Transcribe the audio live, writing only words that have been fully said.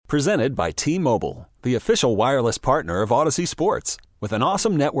Presented by T-Mobile, the official wireless partner of Odyssey Sports. With an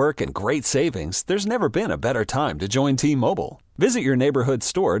awesome network and great savings, there's never been a better time to join T-Mobile. Visit your neighborhood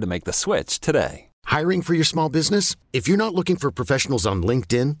store to make the switch today. Hiring for your small business? If you're not looking for professionals on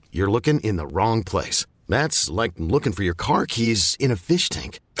LinkedIn, you're looking in the wrong place. That's like looking for your car keys in a fish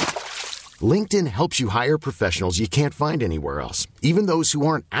tank. LinkedIn helps you hire professionals you can't find anywhere else, even those who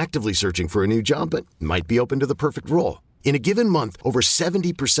aren't actively searching for a new job but might be open to the perfect role. In a given month, over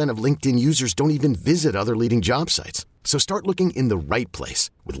 70% of LinkedIn users don't even visit other leading job sites. So start looking in the right place.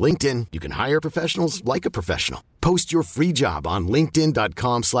 With LinkedIn, you can hire professionals like a professional. Post your free job on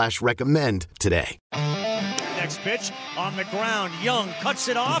linkedin.com/recommend today. Next pitch on the ground. Young cuts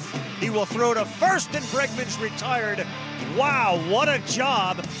it off. He will throw to first, and Bregman's retired. Wow, what a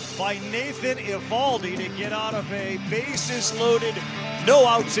job by Nathan Eovaldi to get out of a bases-loaded,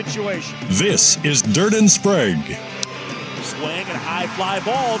 no-out situation. This is Dirt and Sprague. Swing and high fly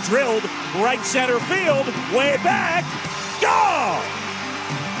ball drilled right center field, way back, gone!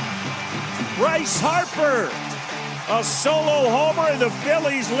 Bryce Harper, a solo homer, and the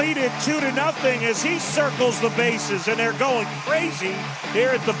Phillies lead it 2-0 as he circles the bases, and they're going crazy here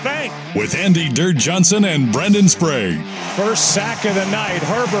at the bank. With Andy Dirt Johnson and Brendan Sprague. First sack of the night,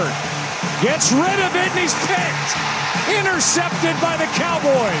 Herbert gets rid of it, and he's picked. Intercepted by the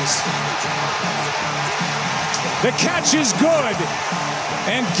Cowboys. The catch is good,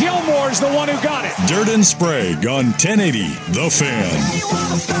 and Gilmore's the one who got it. Dirt and Sprague on 1080 The Fan.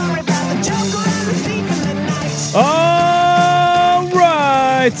 All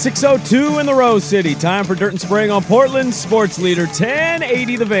right, 6:02 in the Rose City. Time for Dirt and Sprague on Portland's sports leader,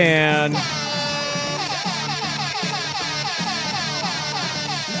 1080 The Van.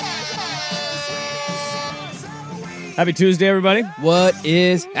 Happy Tuesday, everybody. What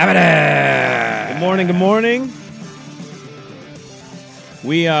is happening? Good morning, good morning.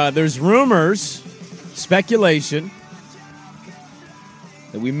 There's rumors, speculation,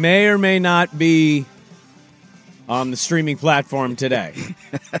 that we may or may not be on the streaming platform today.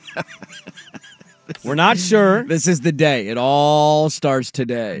 We're not sure. This is the day. It all starts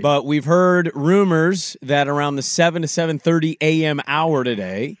today. But we've heard rumors that around the 7 to 7:30 a.m. hour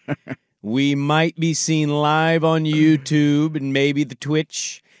today, we might be seen live on YouTube and maybe the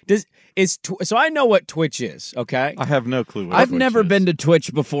Twitch. So I know what Twitch is, okay? I have no clue what I've Twitch never is. been to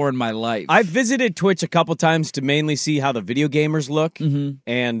Twitch before in my life. I've visited Twitch a couple times to mainly see how the video gamers look,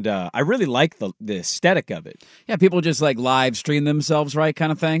 and I really like the aesthetic of it. Yeah, people just like live stream themselves, right,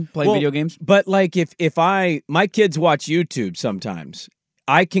 kind of thing, play video games. But like if my kids watch YouTube sometimes,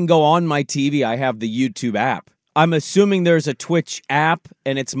 I can go on my TV. I have the YouTube app. I'm assuming there's a Twitch app,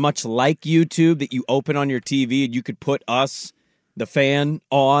 and it's much like YouTube that you open on your TV, and you could put us, the fan,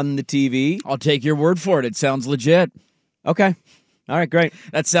 on the TV. I'll take your word for it. It sounds legit. Okay. All right, great.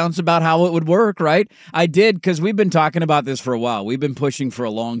 That sounds about how it would work, right? I did, because we've been talking about this for a while. We've been pushing for a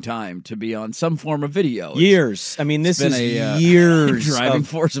long time to be on some form of video. Years. I mean, this is a years driving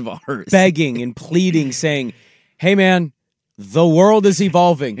force of ours. Begging and pleading, saying, hey, man, the world is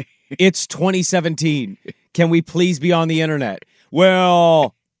evolving. It's 2017. Can we please be on the internet?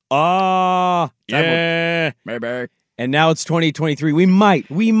 Well, yeah. Maybe. And now it's 2023. We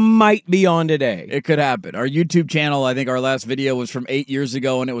might be on today. It could happen. Our YouTube channel, I think our last video was from 8 years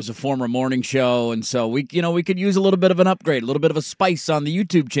ago, and it was a former morning show. And so we could use a little bit of an upgrade, a little bit of a spice on the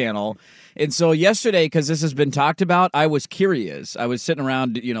YouTube channel. And so yesterday, because this has been talked about, I was curious. I was sitting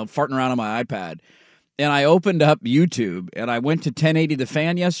around, farting around on my iPad. And I opened up YouTube, and I went to 1080 The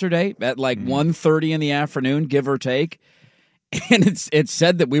Fan yesterday at like 1:30 in the afternoon, give or take. And it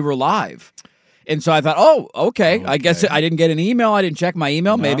said that we were live. And so I thought, okay. I guess I didn't get an email. I didn't check my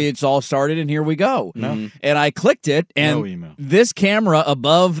email. No. Maybe it's all started, and here we go. No. And I clicked it, and no email. This camera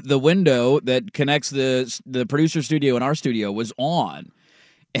above the window that connects the producer studio and our studio was on.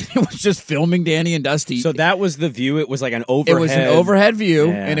 And it was just filming Danny and Dusty. So that was the view. It was like an overhead. It was an overhead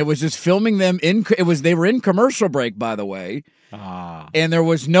view, and it was just filming them they were in commercial break, by the way. And there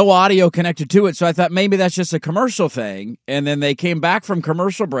was no audio connected to it. So I thought maybe that's just a commercial thing. And then they came back from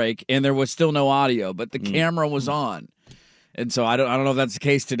commercial break, and there was still no audio, but the camera was on. And so I don't know if that's the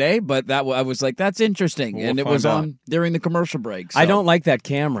case today, but I was like, that's interesting. We'll and it was on during the commercial break. So. I don't like that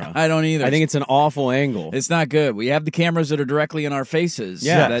camera. I don't either. I think it's an awful angle. It's not good. We have the cameras that are directly in our faces.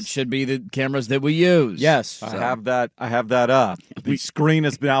 Yes. That should be the cameras that we use. Yes. So. I have that up. The screen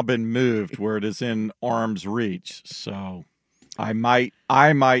has now been moved where it is in arm's reach. So I might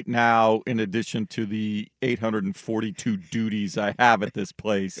now, in addition to the 842 duties I have at this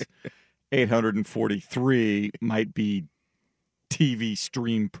place, 843 might be TV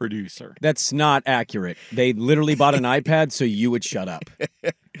stream producer. That's not accurate. They literally bought an iPad so you would shut up.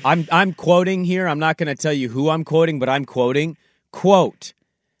 I'm quoting here. I'm not going to tell you who I'm quoting, but I'm quoting. Quote,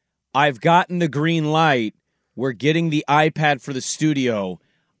 I've gotten the green light. We're getting the iPad for the studio.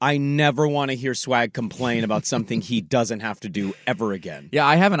 I never want to hear Swag complain about something he doesn't have to do ever again. Yeah,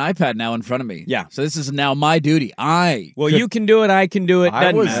 I have an iPad now in front of me. Yeah. So this is now my duty. You can do it. I can do it.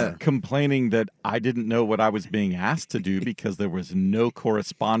 I was matter. complaining that I didn't know what I was being asked to do because there was no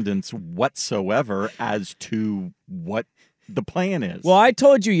correspondence whatsoever as to what the plan is. Well, I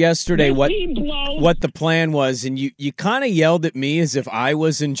told you yesterday what the plan was, and you kind of yelled at me as if I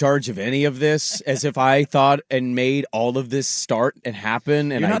was in charge of any of this, as if I thought and made all of this start and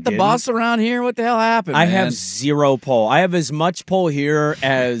happen. And You're not the boss around here. What the hell happened? I man? have zero pull. I have as much pull here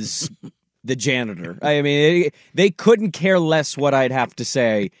as the janitor. I mean, they couldn't care less what I'd have to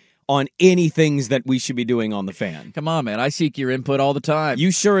say on any things that we should be doing on the fan. Come on, man. I seek your input all the time.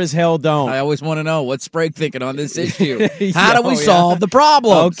 You sure as hell don't. I always want to know what's Sprague thinking on this issue. How do we solve the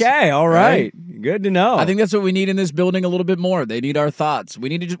problem? Okay, all right. Good to know. I think that's what we need in this building a little bit more. They need our thoughts.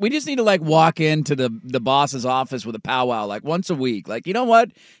 We just need to like walk into the boss's office with a powwow like once a week. Like, you know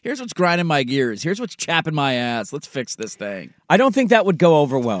what? Here's what's grinding my gears. Here's what's chapping my ass. Let's fix this thing. I don't think that would go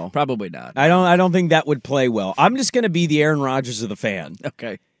over well. Probably not. I don't think that would play well. I'm just going to be the Aaron Rodgers of the fan.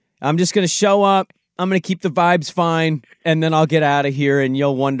 Okay. I'm just going to show up. I'm going to keep the vibes fine, and then I'll get out of here, and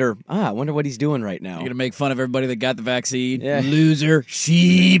you'll wonder, I wonder what he's doing right now. You're going to make fun of everybody that got the vaccine. Yeah. Loser.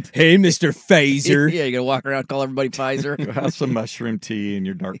 Sheep. Hey, Mr. Phaser. Yeah, you're going to walk around and call everybody Pfizer. Go have some mushroom tea in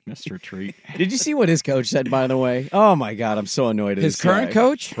your darkness retreat. Did you see what his coach said, by the way? Oh, my God, I'm so annoyed at His this current guy.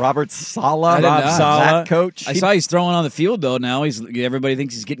 coach? Robert Saleh. I did not. That coach. I saw he's throwing on the field, though. Now everybody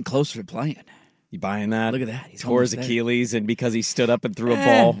thinks he's getting closer to playing. You buying that? Look at that. He's tore his almost there. Achilles, and because he stood up and threw a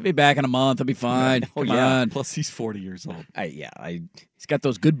ball. He'll be back in a month. He'll be fine. Oh, Come yeah. on. Plus, he's 40 years old. He's got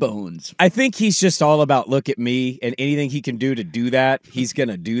those good bones. I think he's just all about look at me, and anything he can do to do that, he's going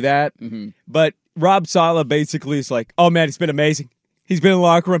to do that. Mm-hmm. But Rob Saleh basically is like, oh, man, it's been amazing. He's been in the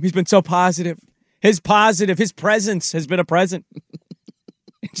locker room. He's been so positive. His presence has been a present.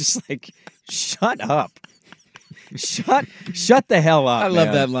 It's just like, shut up. Shut the hell up. I love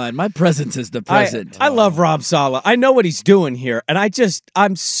man. that line. My presence is the present. I love Rob Saleh. I know what he's doing here, and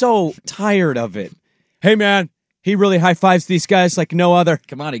I'm so tired of it. Hey, man, he really high-fives these guys like no other.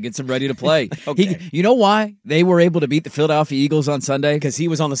 Come on, he gets them ready to play. Okay. You know why they were able to beat the Philadelphia Eagles on Sunday? Because he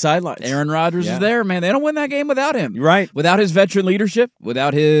was on the sidelines. Aaron Rodgers is there, man. They don't win that game without him. You're right. Without his veteran leadership,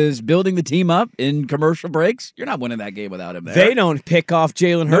 without his building the team up in commercial breaks, you're not winning that game without him there. They don't pick off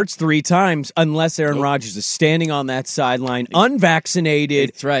Jalen Hurts 3 times unless Aaron Rodgers is standing on that sideline, unvaccinated.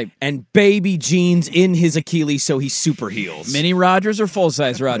 That's right. And baby jeans in his Achilles so he super heals. Mini Rodgers or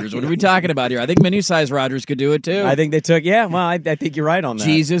full-size Rodgers? What are we talking about here? I think mini-size Rodgers could do it, too. I think they took, I think you're right on that.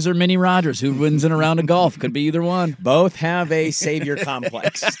 Jesus or Mini Rodgers, who wins in a round of golf? Could be either one. Both have a savior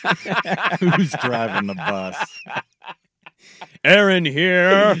complex. Who's driving the bus? Aaron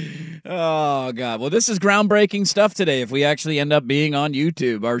here. Oh, God. Well, this is groundbreaking stuff today. If we actually end up being on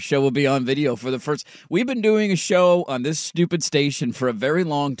YouTube, our show will be on video for the first. We've been doing a show on this stupid station for a very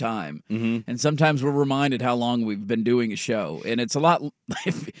long time. Mm-hmm. And sometimes we're reminded how long we've been doing a show. And it's a lot.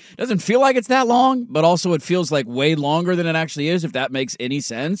 It doesn't feel like it's that long, but also it feels like way longer than it actually is, if that makes any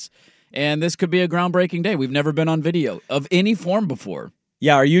sense. And this could be a groundbreaking day. We've never been on video of any form before.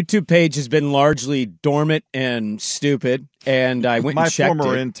 Yeah, our YouTube page has been largely dormant and stupid, and I went and checked My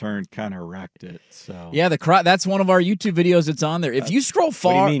former it. intern kind of wrecked it. So Yeah, that's one of our YouTube videos that's on there. If you scroll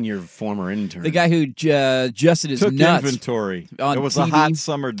far, What do you mean, your former intern? the guy who adjusted his took nuts. inventory. on It was TV. a hot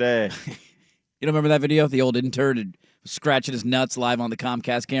summer day. You don't remember that video? The old intern had scratching his nuts live on the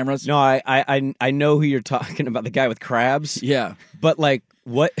Comcast cameras. No, I know who you're talking about, the guy with crabs. Yeah, But, like,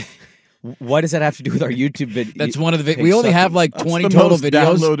 what does that have to do with our YouTube video? that's one of the. We only have like 20 That's the total most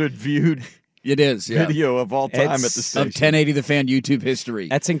videos. downloaded, viewed It is video of all time It's at the of station. 1080 The Fan YouTube history.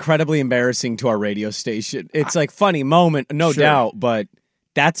 That's incredibly embarrassing to our radio station. It's like funny moment, no Sure. doubt, but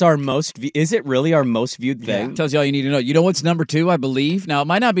that's our most. Is it really our most viewed thing? Tells you all you need to know. You know what's number 2, I believe? Now, it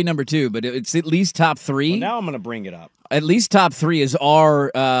might not be number 2, but it's at least top 3. Well, now I'm going to bring it up. At least top 3 is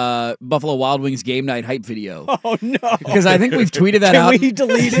our Buffalo Wild Wings game night hype video. Oh no! Because I think we've tweeted that out. Can we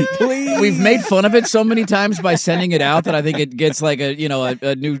delete it, please? We've made fun of it so many times by sending it out that I think it gets like a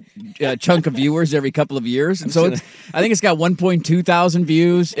new chunk of viewers every couple of years. And so I think it's got 1.2 thousand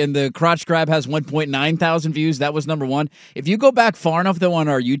views, and the crotch grab has 1.9 thousand views. That was number 1. If you go back far enough though on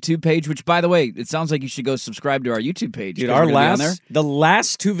our YouTube page, which by the way, it sounds like you should go subscribe to our YouTube page. Dude, 'cause our we're gonna be on there. the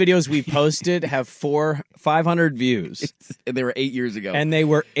last 2 videos we posted have 4 500 views. They were 8 years ago. And they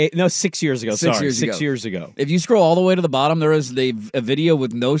were 6 years ago. 6 years ago. If you scroll all the way to the bottom, there is a video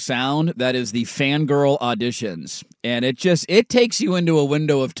with no sound. That is the fangirl auditions. And it takes you into a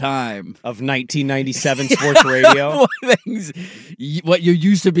window of time. Of 1997 sports radio. What you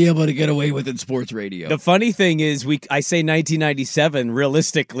used to be able to get away with in sports radio. The funny thing is, I say 1997,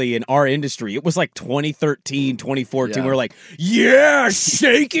 realistically, in our industry, it was like 2013, 2014. Yeah. We were like, yeah,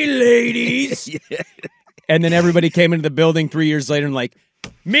 shake it, ladies. Yeah. And then everybody came into the building 3 years later and like,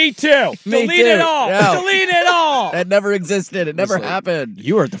 me too. Delete it all. Yeah. Delete it all. That never existed. It never happened.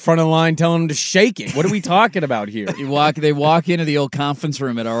 You were at the front of the line telling them to shake it. What are we talking about here? They walk into the old conference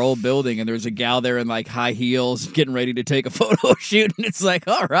room at our old building, and there's a gal there in like high heels getting ready to take a photo shoot, and it's like,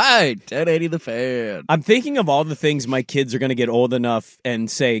 all right, 1080 the fan. I'm thinking of all the things my kids are going to get old enough and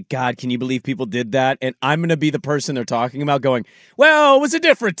say, God, can you believe people did that? And I'm going to be the person they're talking about going, well, it was a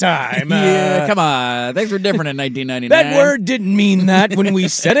different time. Yeah, come on. Things were different in 1999. That word didn't mean that when we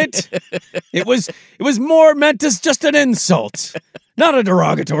said it. It was more meant as just an insult, not a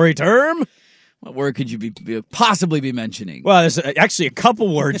derogatory term. What word could you possibly be mentioning? Well, there's actually a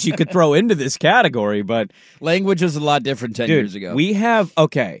couple words you could throw into this category, but language was a lot different 10 years ago. We have,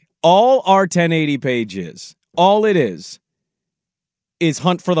 all our 1080 pages, all it is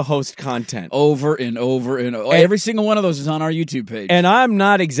hunt for the host content. Over and over and over. Every single one of those is on our YouTube page. And I'm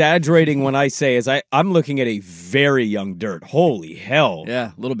not exaggerating when I say, I'm looking at a very young Dirt. Holy hell.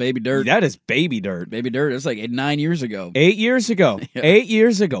 Yeah, little baby Dirt. That is baby Dirt. Baby Dirt. It's like 9 years ago. 8 years ago. Yeah. 8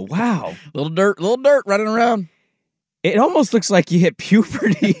 years ago. Wow. Little Dirt running around. It almost looks like you hit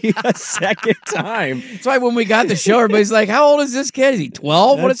puberty a second time. That's why when we got the show, everybody's like, how old is this kid? Is he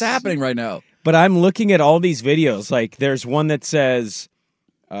 12? What is happening right now? But I'm looking at all these videos. Like, there's one that says,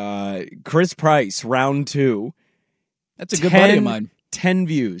 Chris Price, round 2. That's a good buddy of mine. 10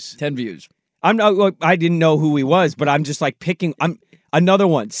 views. 10 views. I didn't know who he was, but I'm just like picking. Another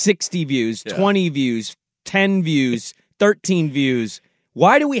one, 60 views, 20 views, 10 views, 13 views.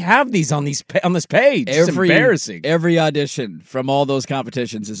 Why do we have these on this page? It's embarrassing. Every audition from all those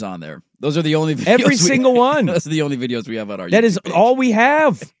competitions is on there. Those are the only videos. Every single one. Those are the only videos we have on our YouTube That is page. all we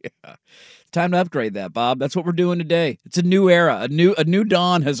have. Yeah. Time to upgrade that, Bob. That's what we're doing today. It's a new era. A new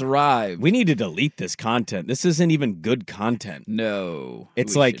dawn has arrived. We need to delete this content. This isn't even good content. No.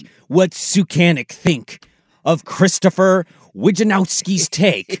 It's like, what's Sukanik think of Christopher Wijanowski's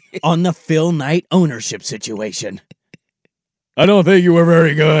take on the Phil Knight ownership situation? I don't think you were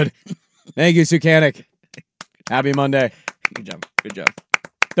very good. Thank you, Sukanik. Happy Monday. Good job.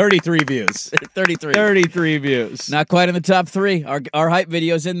 33 views. 33 views. Not quite in the top 3. Our hype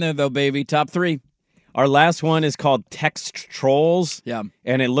video's in there, though, baby. Top 3. Our last one is called Text Trolls. Yeah.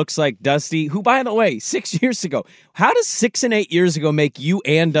 And it looks like Dusty, who, by the way, 6 years ago, how does 6 and 8 years ago make you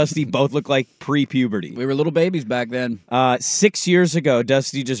and Dusty both look like pre-puberty? We were little babies back then. 6 years ago,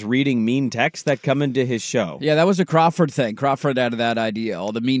 Dusty just reading mean texts that come into his show. Yeah, that was a Crawford thing. Crawford added that idea.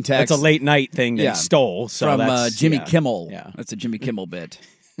 All the mean texts. It's a late night thing that he stole. So from Jimmy Kimmel. Yeah. That's a Jimmy Kimmel bit.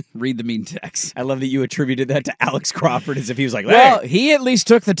 Read the mean text. I love that you attributed that to Alex Crawford as if he was like, hey. Well, he at least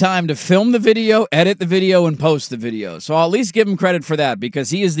took the time to film the video, edit the video, and post the video. So I'll at least give him credit for that because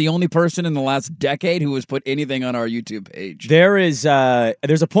he is the only person in the last decade who has put anything on our YouTube page. There's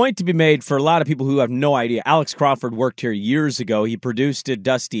a point to be made for a lot of people who have no idea. Alex Crawford worked here years ago. He produced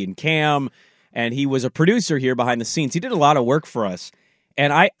Dusty and Cam, and he was a producer here behind the scenes. He did a lot of work for us.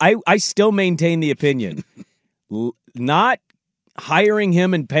 And I still maintain the opinion, not hiring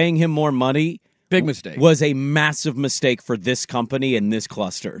him and paying him more money big mistake was a massive mistake for this company and this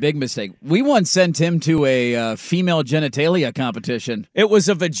cluster. Big mistake. We once sent him to a female genitalia competition. It was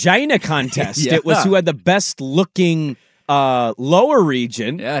a vagina contest. Yeah. It was who had the best looking lower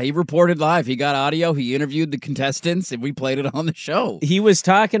region. Yeah, he reported live. He got audio. He interviewed the contestants, and we played it on the show. He was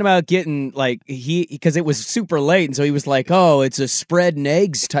talking about getting, because it was super late, and so he was like, oh, it's a spread and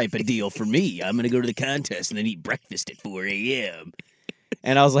eggs type of deal for me. I'm going to go to the contest and then eat breakfast at 4 a.m.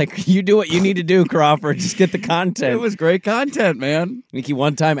 And I was like, you do what you need to do, Crawford. Just get the content. It was great content, man. I think he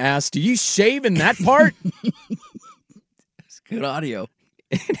one time asked, do you shave in that part? It's good audio.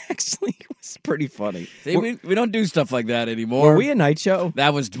 It actually was pretty funny. See, we don't do stuff like that anymore. Were we a night show?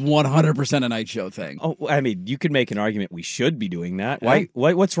 That was 100% a night show thing. Oh, I mean, you could make an argument we should be doing that. Why?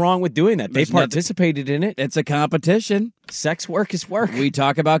 What's wrong with doing that? They participated in it. It's a competition. Sex work is work. We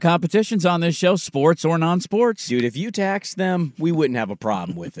talk about competitions on this show, sports or non-sports. Dude, if you taxed them, we wouldn't have a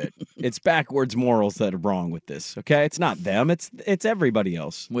problem with it. It's backwards morals that are wrong with this, okay? It's not them. It's everybody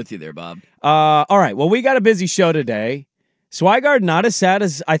else. With you there, Bob. All right. Well, we got a busy show today. Swigard, not as sad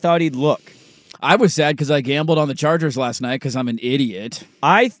as I thought he'd look. I was sad because I gambled on the Chargers last night because I'm an idiot.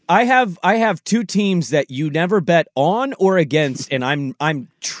 I have two teams that you never bet on or against, and I'm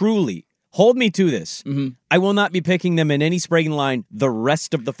truly, hold me to this. Mm-hmm. I will not be picking them in any Sprague line the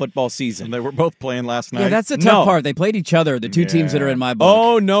rest of the football season. And they were both playing last night. Yeah, that's the tough part. They played each other, the two teams that are in my book.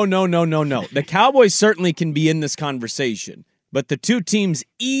 Oh, no. The Cowboys certainly can be in this conversation, but the two teams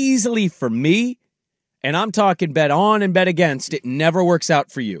easily for me, and I'm talking bet on and bet against, it never works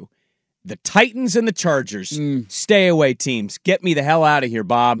out for you. The Titans and the Chargers, stay away teams. Get me the hell out of here,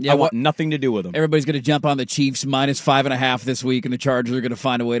 Bob. I want nothing to do with them. Everybody's going to jump on the Chiefs minus 5.5 this week, and the Chargers are going to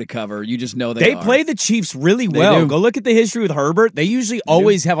find a way to cover. You just know they play the Chiefs really well. Go look at the history with Herbert. They usually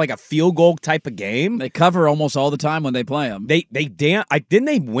always have like a field goal type of game. They cover almost all the time when they play them. Didn't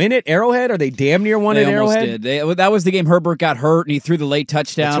they win at Arrowhead? Or they damn near won at Arrowhead? Did. That was the game Herbert got hurt, and he threw the late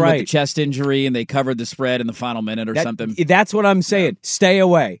touchdown with the chest injury, and they covered the spread in the final minute or something. That's what I'm saying. Stay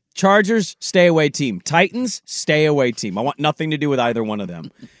away. Chargers, stay away team. Titans, stay away team. I want nothing to do with either one of them.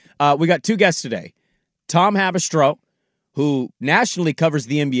 We got two guests today. Tom Habistro, who nationally covers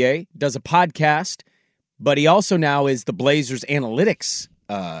the NBA, does a podcast, but he also now is the Blazers analytics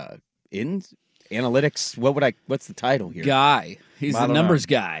what's the title here? Guy. He's the numbers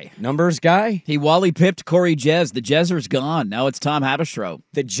guy. Numbers guy? He Wally pipped Corey Jez. The Jezzer's gone. Now it's Tom Habistro.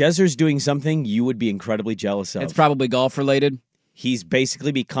 The Jezzer's doing something you would be incredibly jealous of. It's probably golf related. He's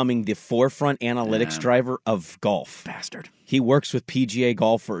basically becoming the forefront analytics driver of golf. Bastard. He works with PGA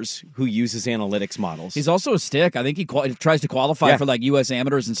golfers who uses analytics models. He's also a stick. I think he tries to qualify for like U.S.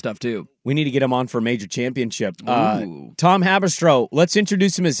 amateurs and stuff, too. We need to get him on for a major championship. Tom Habistro, let's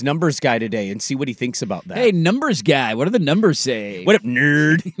introduce him as numbers guy today and see what he thinks about that. Hey, numbers guy. What do the numbers say? What up,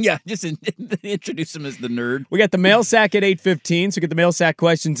 nerd? Yeah, just introduce him as the nerd. We got the mail sack at 8:15, so get the mail sack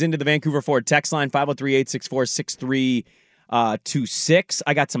questions into the Vancouver Ford text line, 503-864-6326.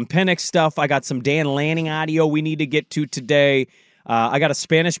 I got some Penix stuff. I got some Dan Lanning audio we need to get to today. I got a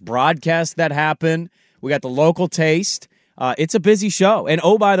Spanish broadcast that happened. We got the local taste. It's a busy show. And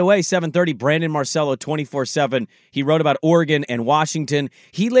oh, by the way, 7:30, Brandon Marcello, 24/7. He wrote about Oregon and Washington.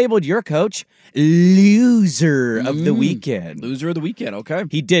 He labeled your coach loser of the weekend. Loser of the weekend, okay.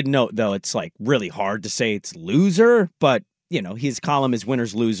 He did note, though, it's like really hard to say it's loser, but you know, his column is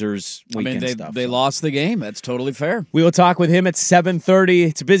winners, losers, weekend stuff. They lost the game. That's totally fair. We will talk with him at 7:30.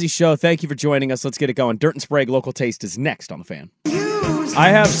 It's a busy show. Thank you for joining us. Let's get it going. Dirt and Sprague, Local Taste is next on The Fan. I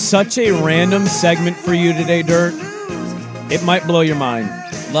have such a random segment for you today, Dirt. It might blow your mind.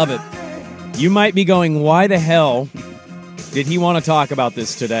 Love it. You might be going, why the hell did he want to talk about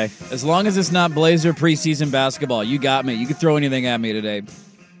this today? As long as it's not Blazer preseason basketball, you got me. You can throw anything at me today.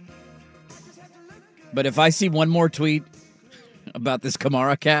 But if I see one more tweet about this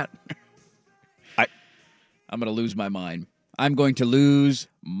Kamara cat, I'm going to lose my mind. I'm going to lose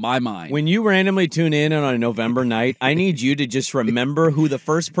my mind. When you randomly tune in on a November night, I need you to just remember who the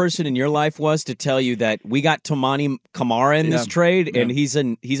first person in your life was to tell you that we got Tomani Kamara in this trade, and he's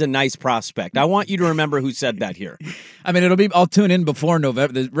a nice prospect. I want you to remember who said that here. I mean, I'll tune in before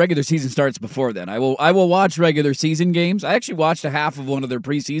November. The regular season starts before then. I will watch regular season games. I actually watched a half of one of their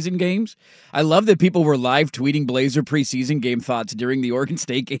preseason games. I love that people were live tweeting Blazer preseason game thoughts during the Oregon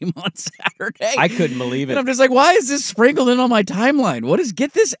State game on Saturday. I couldn't believe it. And I'm just like, why is this sprinkled in on my timeline?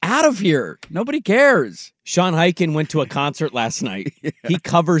 Get this out of here. Nobody cares. Sean Highkin went to a concert last night. Yeah. He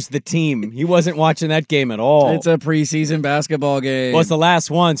covers the team. He wasn't watching that game at all. It's a preseason basketball game. Well, it's the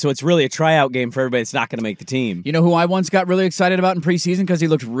last one, so it's really a tryout game for everybody that's not going to make the team. You know who I once got really excited about in preseason because he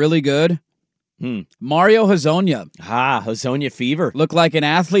looked really good? Mario Hezonja. Hezonja fever. Looked like an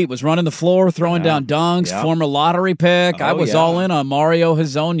athlete, was running the floor, throwing down dunks, former lottery pick. I was all in on Mario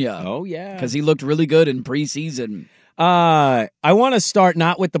Hezonja. Oh, yeah. Because he looked really good in preseason. I want to start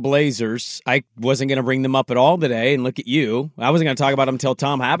not with the Blazers. I wasn't going to bring them up at all today, and look at you. I wasn't going to talk about them until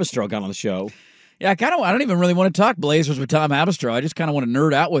Tom Habistro got on the show. Yeah, I don't even really want to talk Blazers with Tom Habistro. I just kind of want to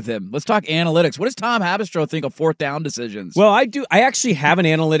nerd out with him. Let's talk analytics. What does Tom Habistro think of fourth down decisions? Well, I do. I actually have an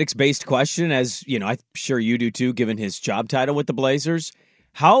analytics-based question, as you know, I'm sure you do too, given his job title with the Blazers.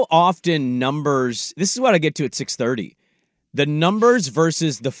 How often numbers? This is what I get to at 6:30. The numbers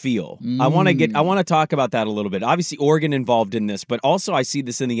versus the feel. I want to talk about that a little bit. Obviously, Oregon involved in this, but also I see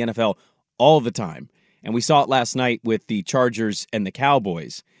this in the NFL all the time, and we saw it last night with the Chargers and the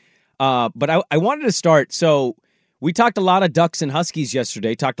Cowboys. But I wanted to start. So we talked a lot of Ducks and Huskies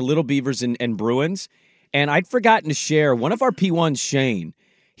yesterday, talked a little Beavers and Bruins, and I'd forgotten to share one of our P1s, Shane.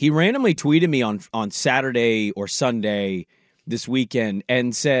 He randomly tweeted me on Saturday or Sunday this weekend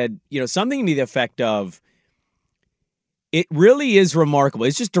and said, something to the effect of, it really is remarkable.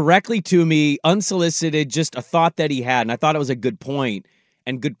 It's just directly to me, unsolicited, just a thought that he had, and I thought it was a good point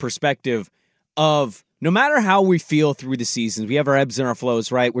and good perspective of no matter how we feel through the seasons, we have our ebbs and our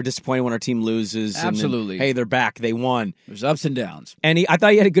flows, right? We're disappointed when our team loses. Absolutely. And then, hey, they're back. They won. There's ups and downs. And I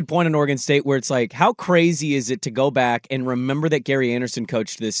thought he had a good point on Oregon State where it's like, how crazy is it to go back and remember that Gary Anderson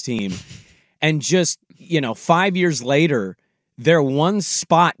coached this team and just, 5 years later, they're one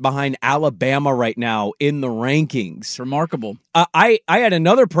spot behind Alabama right now in the rankings. It's remarkable. I had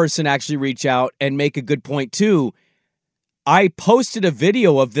another person actually reach out and make a good point, too. I posted a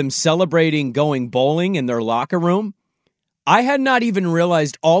video of them celebrating going bowling in their locker room. I had not even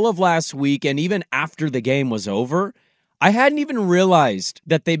realized all of last week, and even after the game was over, I hadn't even realized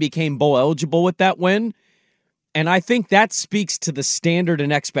that they became bowl eligible with that win. And I think that speaks to the standard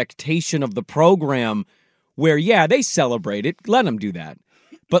and expectation of the program where, yeah, they celebrate it. Let them do that.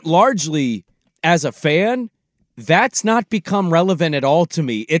 But largely, as a fan, that's not become relevant at all to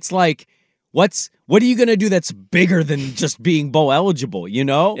me. It's like, what are you going to do that's bigger than just being bowl eligible,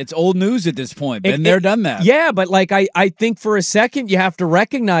 It's old news at this point. Been there, done that. Yeah, but I think for a second you have to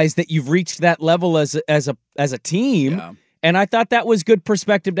recognize that you've reached that level as a team. Yeah. And I thought that was good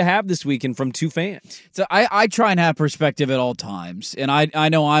perspective to have this weekend from two fans. So I try and have perspective at all times. And I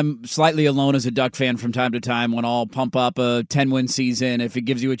know I'm slightly alone as a Duck fan from time to time when I'll pump up a 10-win season if it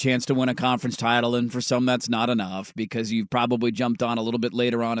gives you a chance to win a conference title. And for some, that's not enough because you've probably jumped on a little bit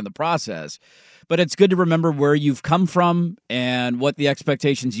later on in the process. But it's good to remember where you've come from and what the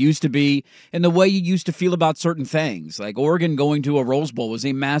expectations used to be and the way you used to feel about certain things. Like Oregon going to a Rose Bowl was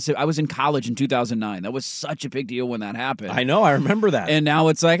a massive – I was in college in 2009. That was such a big deal when that happened. I know. I remember that. And now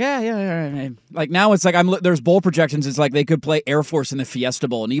it's like, yeah. Like now it's like there's bowl projections. It's like they could play Air Force in the Fiesta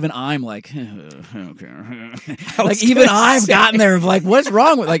Bowl. And even I'm like, okay. Like even I've gotten there of like, what's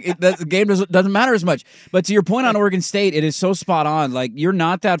wrong with the game doesn't matter as much. But to your point on Oregon State, it is so spot on. Like you're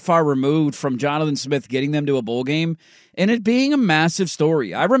not that far removed from Jonathan Smith getting them to a bowl game and it being a massive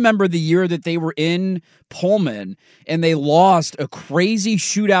story. I remember the year that they were in Pullman and they lost a crazy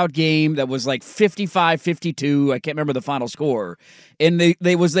shootout game that was like 55-52. I can't remember the final score. And they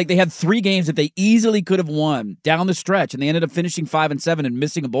had 3 games that they easily could have won down the stretch and they ended up finishing 5-7 and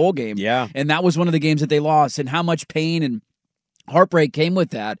missing a bowl game. Yeah. And that was one of the games that they lost and how much pain and heartbreak came with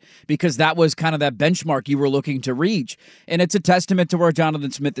that because that was kind of that benchmark you were looking to reach. And it's a testament to where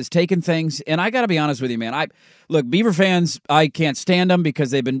Jonathan Smith has taken things. And I got to be honest with you, man. Look, Beaver fans, I can't stand them because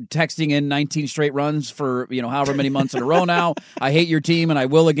they've been texting in 19 straight runs for, however many months in a row now. I hate your team and I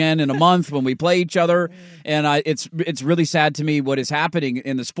will again in a month when we play each other. And it's really sad to me what is happening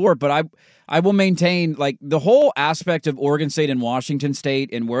in the sport. But I will maintain like the whole aspect of Oregon State and Washington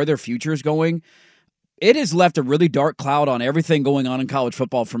State and where their future is going. It has left a really dark cloud on everything going on in college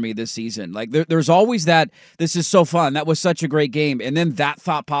football for me this season. Like there's always that, this is so fun. That was such a great game. And then that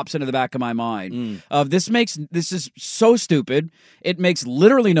thought pops into the back of my mind of this is so stupid. It makes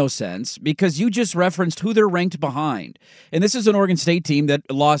literally no sense because you just referenced who they're ranked behind. And this is an Oregon State team that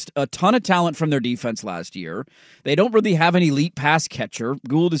lost a ton of talent from their defense last year. They don't really have an elite pass catcher.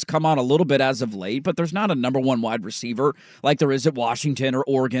 Gould has come on a little bit as of late, but there's not a number one wide receiver like there is at Washington or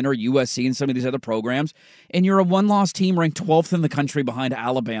Oregon or USC and some of these other programs. And you're a one-loss team ranked 12th in the country behind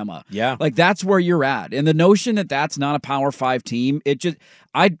Alabama. Yeah. Like, that's where you're at. And the notion that that's not a Power 5 team, it just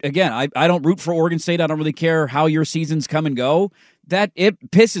 – I don't root for Oregon State. I don't really care how your seasons come and go. That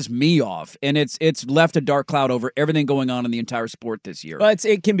it pisses me off, and it's left a dark cloud over everything going on in the entire sport this year. Well,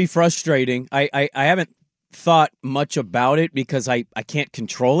 it can be frustrating. I haven't thought much about it because I can't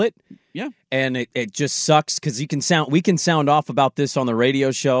control it. Yeah. And it just sucks because we can sound off about this on the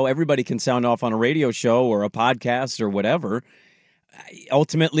radio show. Everybody can sound off on a radio show or a podcast or whatever.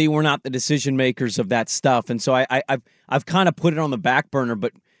 Ultimately, we're not the decision makers of that stuff. And so I've kind of put it on the back burner.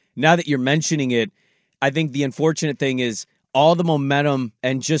 But now that you're mentioning it, I think the unfortunate thing is all the momentum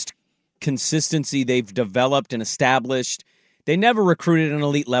and just consistency they've developed and established. They never recruited an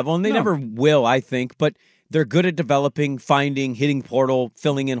elite level, and they never will, I think. But they're good at developing, finding, hitting portal,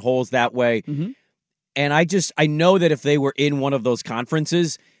 filling in holes that way. Mm-hmm. And I know that if they were in one of those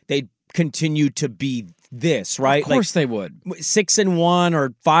conferences, they'd continue to be this, right? Of course they would. 6-1 or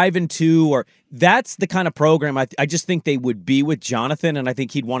 5-2, or that's the kind of program I just think they would be with Jonathan, and I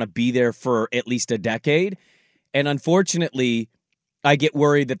think he'd want to be there for at least a decade. And unfortunately, I get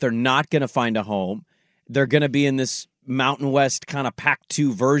worried that they're not going to find a home. They're going to be in this Mountain West kind of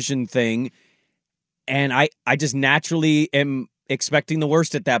Pac-2 version thing. And I just naturally am expecting the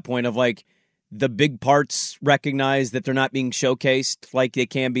worst at that point of like the big parts recognize that they're not being showcased like they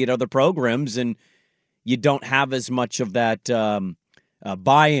can be at other programs, and you don't have as much of that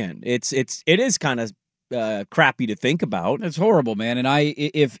buy-in. It is kind of crappy to think about. It's horrible, man. And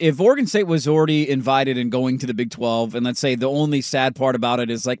if Oregon State was already invited and going to the Big 12, and let's say the only sad part about it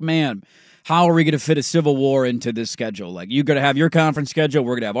is like, man, how are we going to fit a Civil War into this schedule? Like, you're going to have your conference schedule,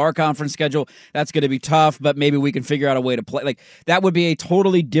 we're going to have our conference schedule. That's going to be tough, but maybe we can figure out a way to play. Like, that would be a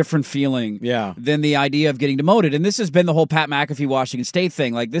totally different feeling than the idea of getting demoted. And this has been the whole Pat McAfee Washington State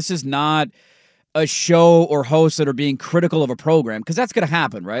thing. Like, this is not a show or hosts that are being critical of a program, because that's going to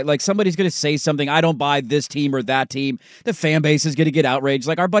happen, right? Like, somebody's going to say something, I don't buy this team or that team. The fan base is going to get outraged.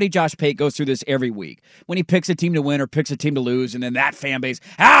 Like, our buddy Josh Pate goes through this every week when he picks a team to win or picks a team to lose, and then that fan base,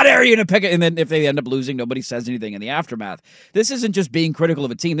 how dare you to pick it? And then if they end up losing, nobody says anything in the aftermath. This isn't just being critical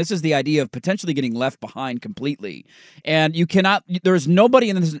of a team. This is the idea of potentially getting left behind completely. And you cannot, there's nobody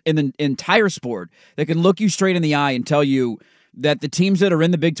in the entire sport that can look you straight in the eye and tell you that the teams that are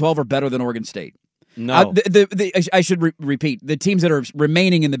in the Big 12 are better than Oregon State. No. I should repeat, the teams that are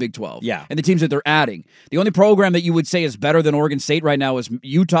remaining in the Big 12 and the teams that they're adding. The only program that you would say is better than Oregon State right now is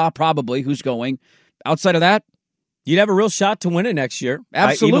Utah, probably, who's going. Outside of that, you'd have a real shot to win it next year.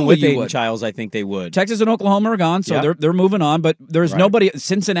 Absolutely, even with you Aiden would. Childs, I think they would. Texas and Oklahoma are gone, so they're moving on. But there's nobody.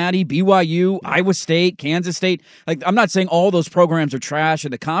 Cincinnati, BYU, Iowa State, Kansas State. Like, I'm not saying all those programs are trash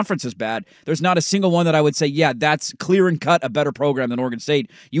and the conference is bad. There's not a single one that I would say, yeah, that's clear and cut a better program than Oregon State.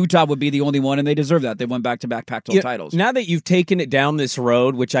 Utah would be the only one, and they deserve that. They went back-to-back Pac-12 titles. Now that you've taken it down this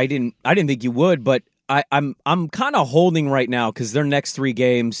road, which I didn't think you would, but I'm kind of holding right now because their next 3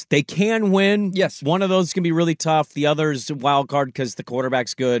 games, they can win. Yes. One of those can be really tough. The other's a wild card because the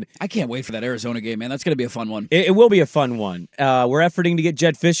quarterback's good. I can't wait for that Arizona game, man. That's going to be a fun one. It will be a fun one. We're efforting to get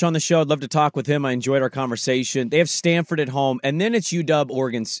Jed Fish on the show. I'd love to talk with him. I enjoyed our conversation. They have Stanford at home, and then it's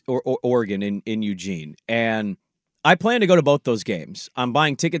Oregon in Eugene. And I plan to go to both those games. I'm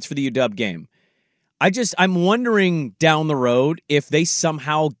buying tickets for the UW game. I'm wondering down the road if they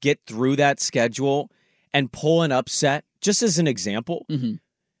somehow get through that schedule and pull an upset, just as an example. Mm-hmm.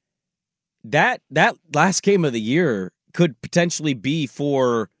 That last game of the year could potentially be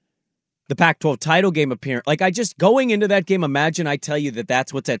for the Pac-12 title game appearance. Like, going into that game, imagine I tell you that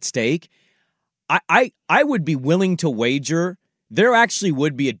that's what's at stake. I would be willing to wager there actually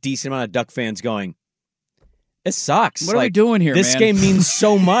would be a decent amount of Duck fans going, this sucks. What are we doing here, This man? game means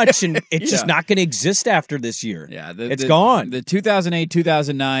so much, and it's just not going to exist after this year. Yeah, it's gone. The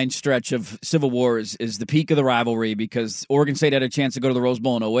 2008-2009 stretch of Civil War is the peak of the rivalry because Oregon State had a chance to go to the Rose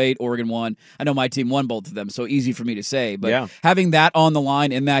Bowl in 2008. Oregon won. I know my team won both of them, so easy for me to say. But having that on the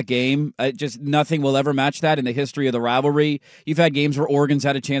line in that game, just nothing will ever match that in the history of the rivalry. You've had games where Oregon's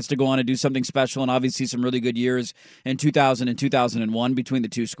had a chance to go on and do something special, and obviously some really good years in 2000 and 2001 between the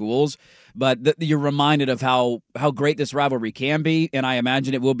two schools. But you're reminded of how great this rivalry can be, and I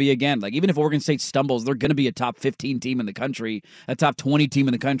imagine it will be again. Like, even if Oregon State stumbles, they're going to be a top 15 team in the country, a top 20 team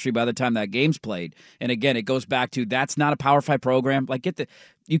in the country by the time that game's played. And again, it goes back to that's not a Power 5 program. Like,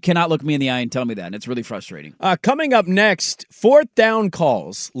 you cannot look me in the eye and tell me that, and it's really frustrating. Coming up next, 4th down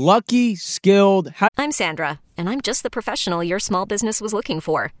calls. Lucky, skilled. I'm Sandra, and I'm just the professional your small business was looking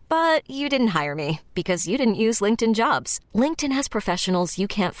for. But you didn't hire me because you didn't use LinkedIn Jobs. LinkedIn has professionals you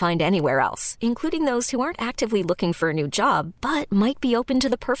can't find anywhere else, including those who aren't actively looking for a new job, but might be open to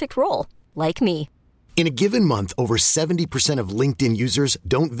the perfect role, like me. In a given month, over 70% of LinkedIn users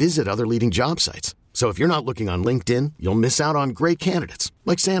don't visit other leading job sites. So if you're not looking on LinkedIn, you'll miss out on great candidates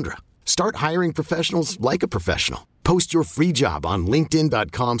like Sandra. Start hiring professionals like a professional. Post your free job on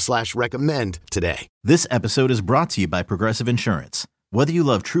linkedin.com/recommend today. This episode is brought to you by Progressive Insurance. Whether you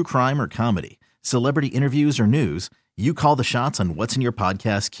love true crime or comedy, celebrity interviews or news, you call the shots on what's in your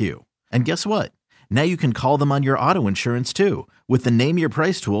podcast queue. And guess what? Now you can call them on your auto insurance too with the Name Your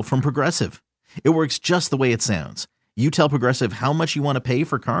Price tool from Progressive. It works just the way it sounds. You tell Progressive how much you want to pay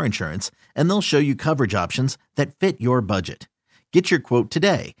for car insurance, and they'll show you coverage options that fit your budget. Get your quote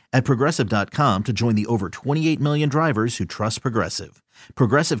today at Progressive.com to join the over 28 million drivers who trust Progressive.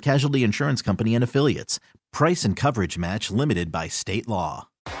 Progressive Casualty Insurance Company and Affiliates. Price and coverage match limited by state law.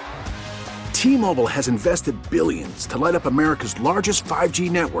 T-Mobile has invested billions to light up America's largest 5G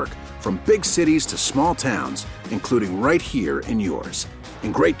network, from big cities to small towns, including right here in yours.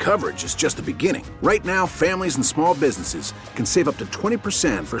 And great coverage is just the beginning. Right now, families and small businesses can save up to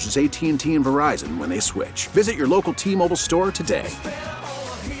 20% versus AT&T and Verizon when they switch. Visit your local T-Mobile store today.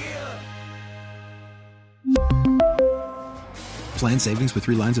 Plan savings with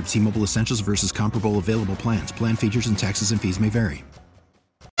 3 lines of T-Mobile Essentials versus comparable available plans. Plan features and taxes and fees may vary.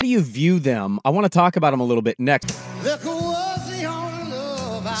 How do you view them? I want to talk about them a little bit next.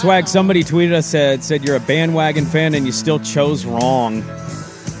 Swag, somebody tweeted us, said you're a bandwagon fan and you still chose wrong.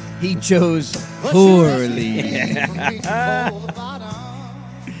 He chose poorly. I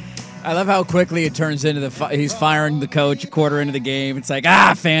love how quickly it turns into he's firing the coach a quarter into the game. It's like,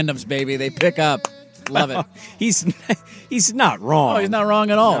 fandoms, baby. They pick up Love it. He's not wrong. Oh, he's not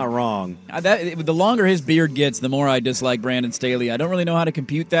wrong at all. Not wrong. The longer his beard gets, the more I dislike Brandon Staley. I don't really know how to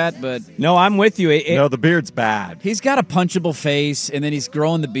compute that, but no, I'm with you. No, the beard's bad. He's got a punchable face, and then he's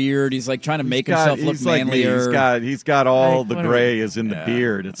growing the beard. He's like trying to make himself look manlier. Like he's got all the gray is in the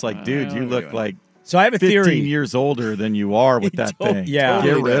beard. It's like, dude, you look like so I have a 15 theory. years older than you are with that thing. Yeah,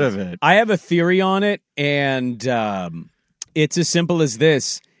 get rid of it. I have a theory on it, and it's as simple as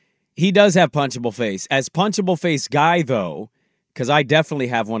this. He does have punchable face. As punchable face guy, though, because I definitely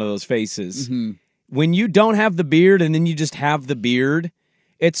have one of those faces, when you don't have the beard and then you just have the beard,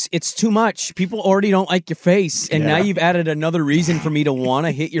 it's too much. People already don't like your face, and now you've added another reason for me to want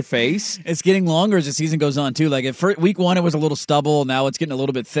to hit your face. It's getting longer as the season goes on, too. Like, week 1, it was a little stubble. Now it's getting a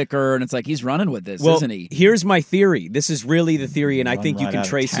little bit thicker, and it's like he's running with this, isn't he? Here's my theory. This is really the theory, and I think you can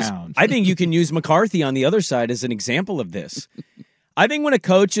trace this. I think you can use McCarthy on the other side as an example of this. I think when a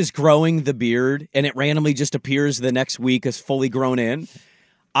coach is growing the beard and it randomly just appears the next week as fully grown in,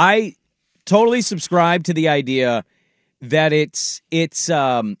 I totally subscribe to the idea that it's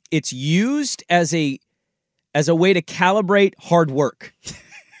used as a way to calibrate hard work.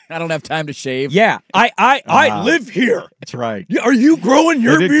 I don't have time to shave. Yeah, I live here. That's right. Are you growing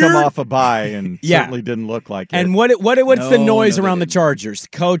your beard? It did come off a bye and certainly didn't look like it. And what's the noise around the Chargers? The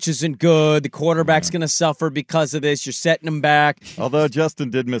coach isn't good. The quarterback's going to suffer because of this. You're setting him back. Although Justin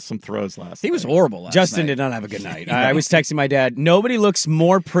did miss some throws last night. He was horrible last Justin night. did not have a good night. I was texting my dad. Nobody looks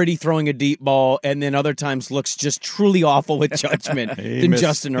more pretty throwing a deep ball and then other times looks just truly awful with judgment than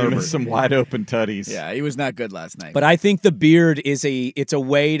Justin Herbert. He missed some wide open tutties. Yeah, he was not good last night. But I think the beard is a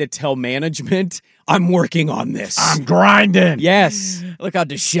way to tell management, I'm working on this. I'm grinding. Yes. Look how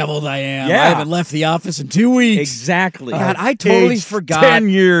disheveled I am. Yeah. I haven't left the office in 2 weeks. Exactly. God, I totally forgot. 10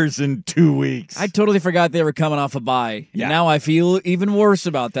 years in 2 weeks. I totally forgot they were coming off a bye. Yeah. Now I feel even worse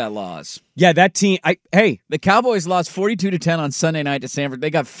about that loss. Yeah, that team. The Cowboys lost 42-10 on Sunday night to Sanford. They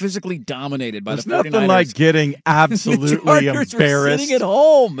got physically dominated by the 49ers. Nothing like getting absolutely embarrassed were sitting at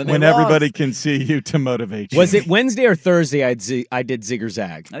home and when they lost. Everybody can see you to motivate you. Was it Wednesday or Thursday I did Zig or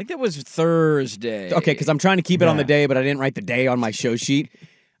Zag? I think that was Thursday. Okay, because I'm trying to keep it on the day, but I didn't write the day on my show sheet.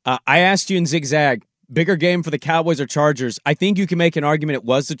 I asked you in Zigzag, bigger game for the Cowboys or Chargers. I think you can make an argument it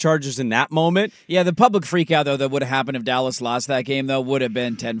was the Chargers in that moment. Yeah, the public freakout, though, that would have happened if Dallas lost that game, though, would have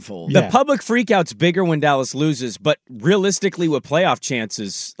been tenfold. The public freakout's bigger when Dallas loses, but realistically with playoff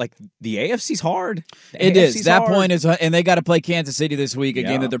chances, like the AFC's hard. It is. That point is, and they got to play Kansas City this week, a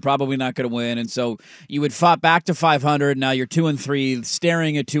game that they're probably not going to win. And so you would fought back to 500. Now you're 2-3,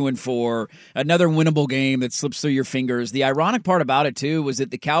 staring at 2-4. Another winnable game that slips through your fingers. The ironic part about it too was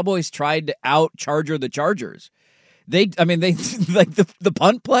that the Cowboys tried to out-Charger the Chargers. They like the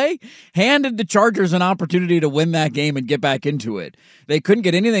punt play handed the Chargers an opportunity to win that game and get back into it. They couldn't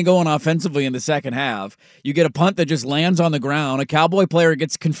get anything going offensively in the second half. You get a punt that just lands on the ground. A Cowboy player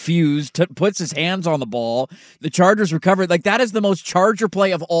gets confused, puts his hands on the ball. The Chargers recovered. Like, that is the most Charger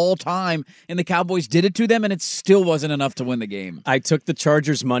play of all time, and the Cowboys did it to them, and it still wasn't enough to win the game. I took the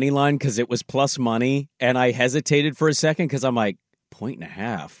Chargers money line because it was plus money, and I hesitated for a second because I'm like,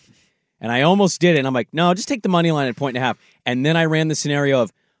 1.5. And I almost did it, and I'm like, no, just take the money line at 1.5. And then I ran the scenario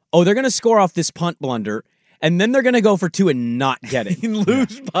of, they're going to score off this punt blunder, and then they're going to go for 2 and not get it.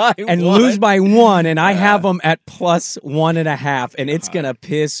 And lose by one, and I have them at plus 1.5, and it's going to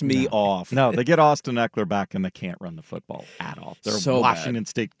piss me off. No, they get Austin Eckler back, and they can't run the football at all. They're so Washington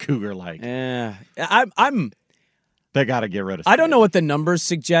State Cougar-like. They got to get rid of Staley. I don't know what the numbers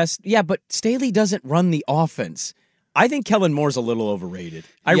suggest. Yeah, but Staley doesn't run the offense. I think Kellen Moore's a little overrated.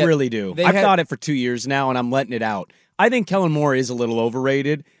 I really do. I've thought it for 2 years now, and I'm letting it out. I think Kellen Moore is a little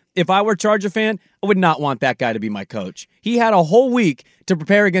overrated. If I were a Charger fan, I would not want that guy to be my coach. He had a whole week to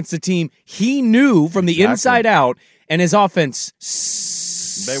prepare against a team he knew from the inside out, and his offense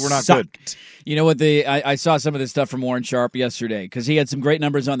they were not sucked. good. You know what? I saw some of this stuff from Warren Sharp yesterday because he had some great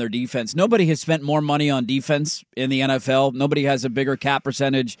numbers on their defense. Nobody has spent more money on defense in the NFL. Nobody has a bigger cap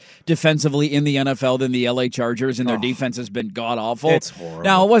percentage defensively in the NFL than the LA Chargers, and their defense has been god-awful. It's horrible.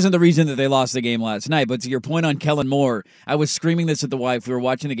 Now, it wasn't the reason that they lost the game last night, but to your point on Kellen Moore, I was screaming this at the wife. We were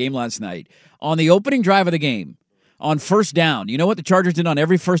watching the game last night. On the opening drive of the game, on first down, you know what the Chargers did on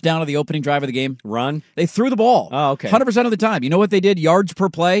every first down of the opening drive of the game? Run? They threw the ball. Oh, okay. 100% of the time. You know what they did yards per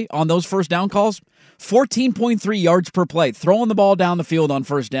play on those first down calls? 14.3 yards per play, throwing the ball down the field on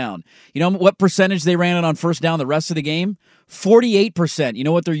first down. You know what percentage they ran it on first down the rest of the game? 48%. You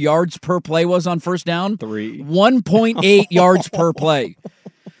know what their yards per play was on first down? 3. 1.8 yards per play.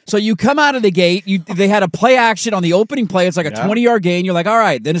 So you come out of the gate, they had a play action on the opening play. It's like a 20-yard gain. You're like, all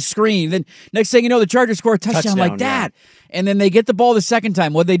right, then a screen. Then next thing you know, the Chargers score a touchdown like that. Yeah. And then they get the ball the second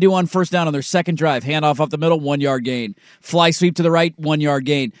time. What'd they do on first down on their second drive? Handoff up the middle, 1-yard gain. Fly sweep to the right, 1-yard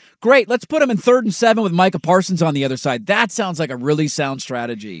gain. Great, let's put them in 3rd and 7 with Micah Parsons on the other side. That sounds like a really sound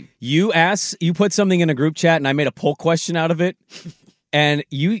strategy. You put something in a group chat, and I made a poll question out of it. And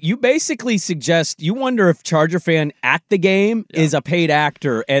you basically suggest, you wonder if Charger fan at the game is a paid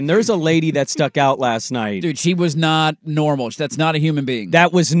actor. And there's a lady that stuck out last night. Dude, she was not normal. That's not a human being.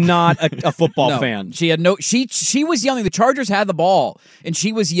 That was not a football fan. She had she was yelling. The Chargers had the ball, and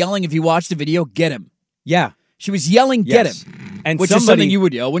she was yelling, if you watch the video, get him. Yeah. She was yelling, get him. And which is something you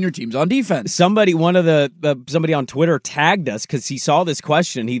would yell when your team's on defense. Somebody on Twitter tagged us because he saw this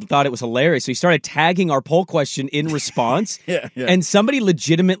question. He thought it was hilarious. So he started tagging our poll question in response. Yeah. And somebody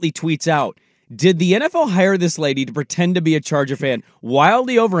legitimately tweets out, did the NFL hire this lady to pretend to be a Charger fan,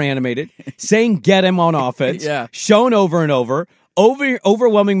 wildly overanimated, saying get him on offense, shown over and over,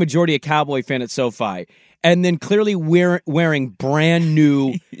 overwhelming majority a Cowboy fan at SoFi, and then clearly wearing brand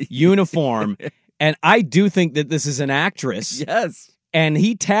new uniform. And I do think that this is an actress. Yes. And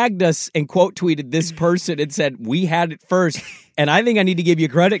he tagged us and quote tweeted this person and said, we had it first. And I think I need to give you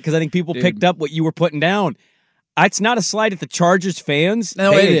credit because I think people picked up what you were putting down. It's not a slight at the Chargers fans. No,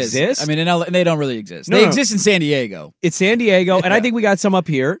 they exist. Is. I mean, they don't really exist. They exist in San Diego. It's San Diego, and I think we got some up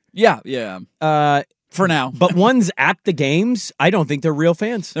here. Yeah. For now. But ones at the games, I don't think they're real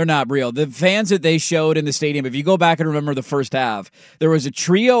fans. They're not real. The fans that they showed in the stadium, if you go back and remember the first half, there was a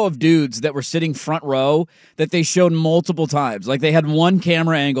trio of dudes that were sitting front row that they showed multiple times. Like they had one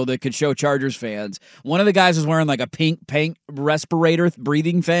camera angle that could show Chargers fans. One of the guys was wearing like a pink respirator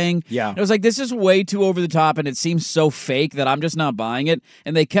breathing thing. Yeah. And it was like, this is way too over the top and it seems so fake that I'm just not buying it.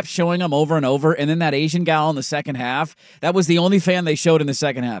 And they kept showing them over and over. And then that Asian gal in the second half, that was the only fan they showed in the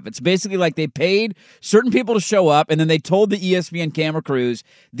second half. It's basically like they paid certain people to show up, and then they told the ESPN camera crews,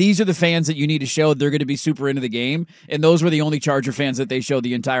 these are the fans that you need to show. They're going to be super into the game, and those were the only Charger fans that they showed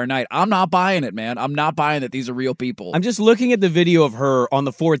the entire night. I'm not buying it, man. I'm not buying that these are real people. I'm just looking at the video of her on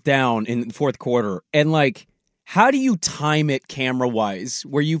the 4th down in the 4th quarter, and like, how do you time it camera-wise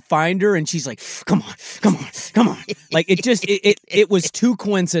where you find her and she's like, come on. Like, it was too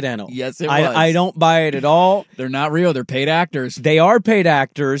coincidental. Yes, it was. I don't buy it at all. They're not real. They're paid actors. They are paid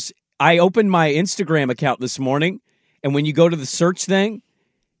actors. I opened my Instagram account this morning, and when you go to the search thing,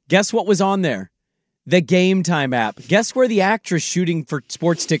 guess what was on there? The Game Time app. Guess where the actress shooting for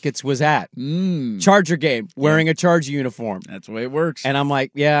sports tickets was at? Charger game, wearing a Charger uniform. That's the way it works. And I'm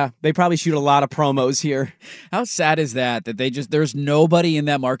like, yeah, they probably shoot a lot of promos here. How sad is that there's nobody in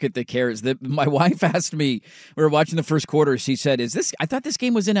that market that cares? That my wife asked me, we were watching the first quarter, she said, I thought this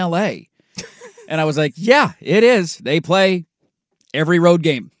game was in LA. And I was like, yeah, it is. They play every road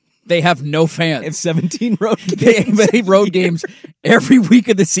game. They have no fans. They have 17 road games. They have road games every week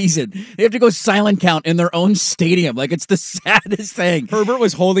of the season. They have to go silent count in their own stadium. Like, it's the saddest thing. Herbert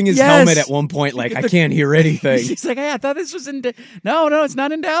was holding his helmet at one point like, I can't hear anything. He's like, hey, I thought this was in... No, it's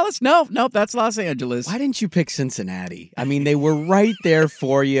not in Dallas. No, that's Los Angeles. Why didn't you pick Cincinnati? I mean, they were right there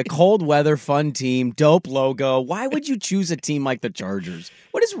for you. Cold weather, fun team, dope logo. Why would you choose a team like the Chargers?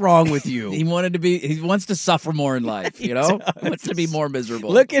 What is wrong with you? He wants to suffer more in life, you know? He wants to be more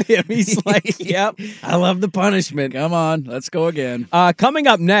miserable. Look at him. He's like, yep, I love the punishment. Come on, let's go again. Coming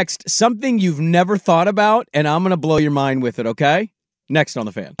up next, something you've never thought about, and I'm going to blow your mind with it, okay? Next on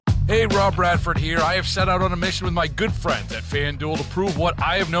The Fan. Hey, Rob Bradford here. I have set out on a mission with my good friends at FanDuel to prove what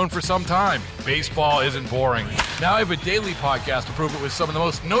I have known for some time. Baseball isn't boring. Now I have a daily podcast to prove it with some of the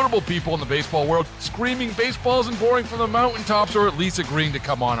most notable people in the baseball world, screaming baseball isn't boring from the mountaintops, or at least agreeing to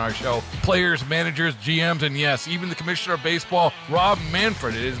come on our show. Players, managers, GMs, and yes, even the commissioner of baseball, Rob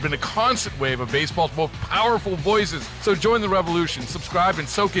Manfred. It has been a constant wave of baseball's most powerful voices. So join the revolution. Subscribe and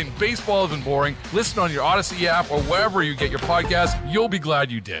soak in Baseball Isn't Boring. Listen on your Odyssey app or wherever you get your podcasts. You'll be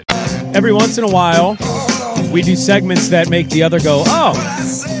glad you did. Every once in a while, we do segments that make the other go,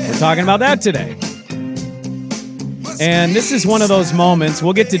 oh, we're talking about that today. And this is one of those moments.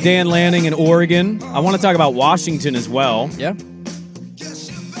 We'll get to Dan Lanning in Oregon. I want to talk about Washington as well. Yeah.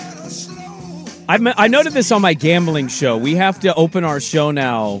 I noted this on my gambling show. We have to open our show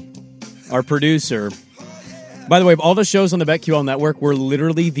now. Our producer. By the way, of all the shows on the BetQL network, we're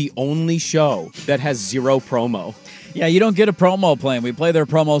literally the only show that has zero promo. Yeah, you don't get a promo plan. We play their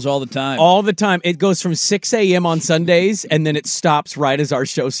promos all the time. All the time. It goes from 6 a.m. on Sundays, and then it stops right as our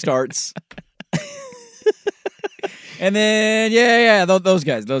show starts. And then, yeah, those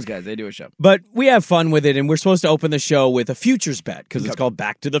guys, they do a show. But we have fun with it, and we're supposed to open the show with a futures bet because it's called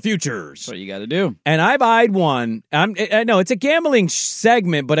Back to the Futures. That's what you got to do. And I've eyed one. I know it's a gambling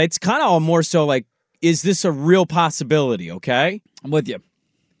segment, but it's kind of more so like, is this a real possibility, okay? I'm with you.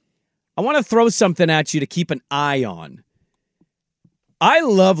 I want to throw something at you to keep an eye on. I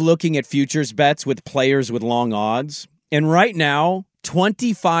love looking at futures bets with players with long odds. And right now,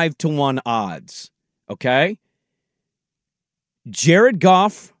 25-1 odds, okay? Jared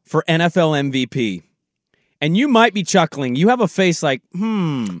Goff for NFL MVP. And you might be chuckling. You have a face like,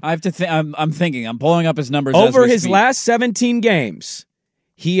 I have to I'm thinking. I'm pulling up his numbers. Over his last 17 games,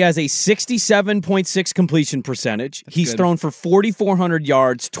 he has a 67.6 completion percentage. He's good. thrown for 4,400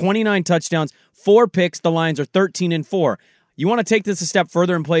 yards, 29 touchdowns, 4 picks. The Lions are 13-4. You want to take this a step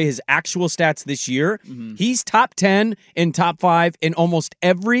further and play his actual stats this year? Mm-hmm. He's top 10 and top 5 in almost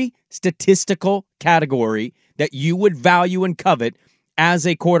every statistical category that you would value and covet as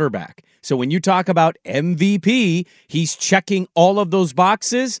a quarterback. So when you talk about MVP, he's checking all of those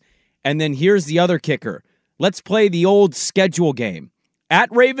boxes. And then here's the other kicker. Let's play the old schedule game. At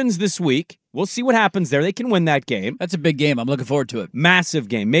Ravens this week, we'll see what happens there. They can win that game. That's a big game. I'm looking forward to it. Massive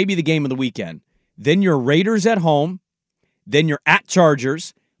game. Maybe the game of the weekend. Then your Raiders at home. Then you're at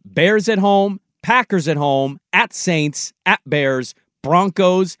Chargers. Bears at home. Packers at home. At Saints. At Bears.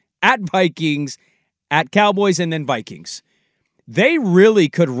 Broncos. At Vikings. At Cowboys. And then Vikings. They really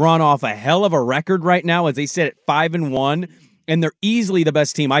could run off a hell of a record right now, as they sit at 5-1. And they're easily the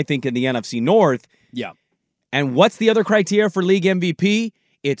best team, I think, in the NFC North. Yeah. And what's the other criteria for league MVP?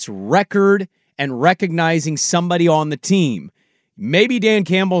 It's record and recognizing somebody on the team. Maybe Dan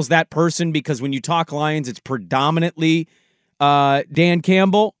Campbell's that person because when you talk Lions, it's predominantly Dan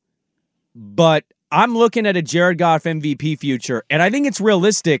Campbell. But I'm looking at a Jared Goff MVP future, and I think it's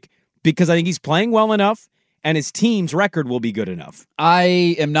realistic because I think he's playing well enough and his team's record will be good enough.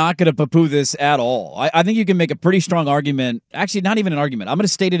 I am not going to poo-poo this at all. I think you can make a pretty strong argument. Actually, not even an argument. I'm going to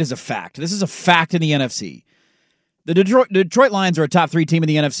state it as a fact. This is a fact in the NFC. The Detroit Lions are a top 3 team in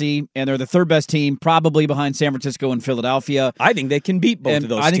the NFC, and they're the third best team, probably behind San Francisco and Philadelphia. I think they can beat both of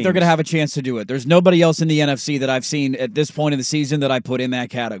those teams. I think they're going to have a chance to do it. There's nobody else in the NFC that I've seen at this point in the season that I put in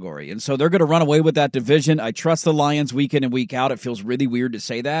that category. And so they're going to run away with that division. I trust the Lions week in and week out. It feels really weird to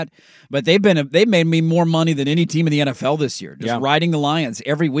say that. But they've made me more money than any team in the NFL this year. Just riding the Lions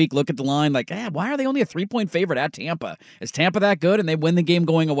every week, look at the line like, why are they only a 3-point favorite at Tampa? Is Tampa that good? And they win the game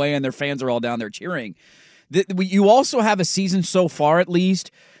going away, and their fans are all down there cheering. You also have a season so far, at least,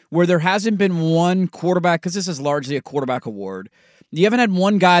 where there hasn't been one quarterback, because this is largely a quarterback award. You haven't had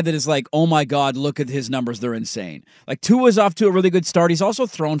one guy that is like, oh my God, look at his numbers, they're insane. Like Tua's off to a really good start. He's also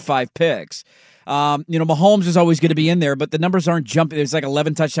thrown 5 picks. Mahomes is always going to be in there, but the numbers aren't jumping. There's like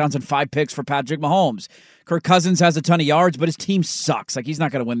 11 touchdowns and 5 picks for Patrick Mahomes. Kirk Cousins has a ton of yards, but his team sucks. Like, he's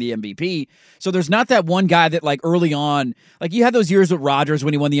not going to win the MVP. So there's not that one guy that, like, early on, like, you had those years with Rodgers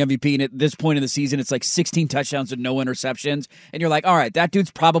when he won the MVP, and at this point in the season, it's like 16 touchdowns and no interceptions. And you're like, all right, that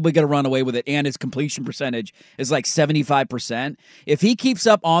dude's probably going to run away with it, and his completion percentage is like 75%. If he keeps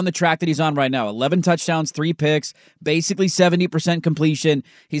up on the track that he's on right now, 11 touchdowns, 3 picks, basically 70% completion,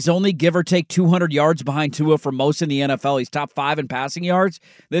 he's only give or take 200 yards behind Tua for most in the NFL. He's top 5 in passing yards.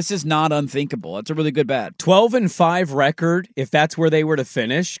 This is not unthinkable. That's a really good bet. 12-5 record, if that's where they were to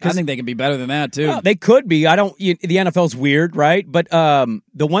finish. I think they can be better than that, too. Well, they could be. The NFL's weird, right? But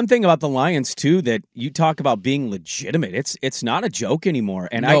the one thing about the Lions, too, that you talk about being legitimate, it's not a joke anymore.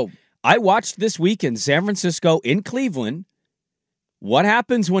 And no. I watched this week in San Francisco, in Cleveland. What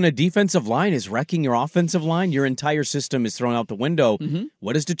happens when a defensive line is wrecking your offensive line? Your entire system is thrown out the window. Mm-hmm.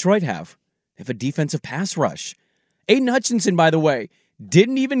 What does Detroit have? They have a defensive pass rush. Aiden Hutchinson, by the way,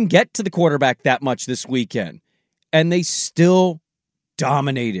 didn't even get to the quarterback that much this weekend, and they still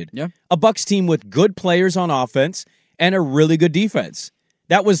dominated. Yeah. A Bucs team with good players on offense and a really good defense.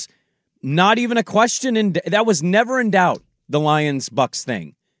 That was not even a question, and that was never in doubt, the Lions-Bucs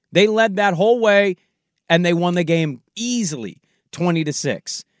thing. They led that whole way, and they won the game easily,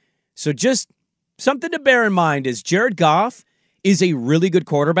 20-6. So just something to bear in mind is Jared Goff is a really good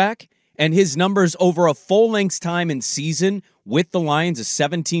quarterback, and his numbers over a full-length time in season with the Lions is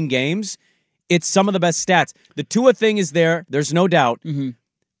 17 games. It's some of the best stats. The Tua thing is there. There's no doubt. Mm-hmm.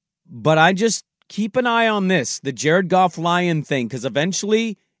 But I just keep an eye on this, the Jared Goff Lion thing, because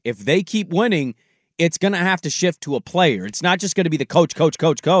eventually, if they keep winning, it's going to have to shift to a player. It's not just going to be the coach.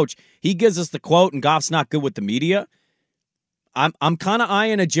 He gives us the quote, and Goff's not good with the media. I'm kind of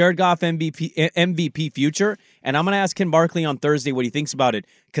eyeing a Jared Goff MVP future, and I'm going to ask Ken Barkley on Thursday what he thinks about it,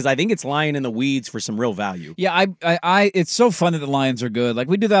 because I think it's lying in the weeds for some real value. Yeah, it's so fun that the Lions are good. Like,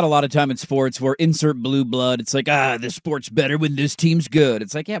 we do that a lot of time in sports where insert blue blood. It's like, this sport's better when this team's good.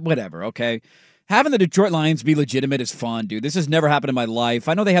 It's like, yeah, whatever, okay? Having the Detroit Lions be legitimate is fun, dude. This has never happened in my life.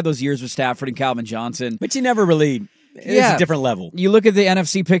 I know they had those years with Stafford and Calvin Johnson. But you never really... It's a different level. You look at the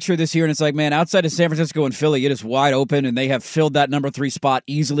NFC picture this year, and it's like, man, outside of San Francisco and Philly, it is wide open, and they have filled that number 3 spot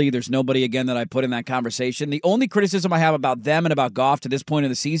easily. There's nobody, again, that I put in that conversation. The only criticism I have about them and about Goff to this point of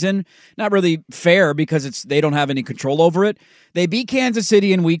the season, not really fair because they don't have any control over it. They beat Kansas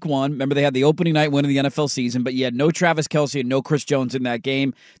City in week 1. Remember, they had the opening night win of the NFL season, but you had no Travis Kelce and no Chris Jones in that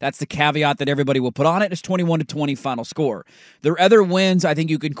game. That's the caveat that everybody will put on it. It's 21-20 final score. Their other wins, I think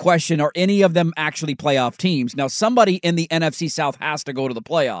you can question, are any of them actually playoff teams? Now, somebody in the NFC South has to go to the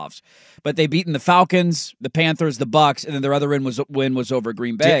playoffs, but they've beaten the Falcons, the Panthers, the Bucks, and then their other win was over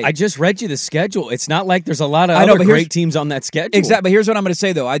Green Bay. I just read you the schedule. It's not like there's a lot of other great teams on that schedule. Exactly, but here's what I'm going to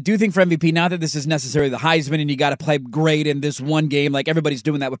say, though. I do think for MVP, not that this is necessarily the Heisman and you got to play great in this one game like everybody's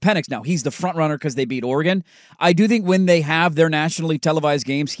doing that with Penix now. He's the front runner because they beat Oregon. I do think when they have their nationally televised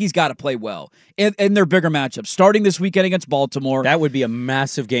games, he's got to play well in their bigger matchups. Starting this weekend against Baltimore. That would be a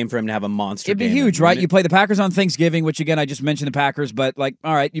massive game for him to have a monster game. It'd be game huge, right? You play the Packers on Thanksgiving, which, again, I just mentioned the Packers, but, like,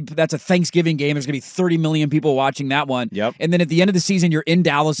 all right, that's a Thanksgiving game. There's going to be 30 million people watching that one. Yep. And then at the end of the season, you're in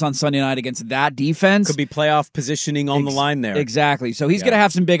Dallas on Sunday night against that defense. Could be playoff positioning on the line there. Exactly. So he's going to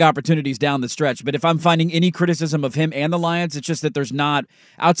have some big opportunities down the stretch. But if I'm finding any criticism of him and the Lions, it's just that there's not,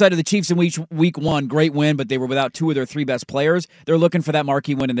 outside of the Chiefs in week 1, great win, but they were without 2 of their 3 best players. They're looking for that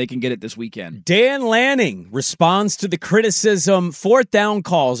marquee win, and they can get it this weekend. Dan Lanning responds to the criticism. 4th down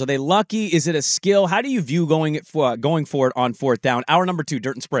calls. Are they lucky? Is it a skill? How do you view going for it on 4th down? Hour number 2,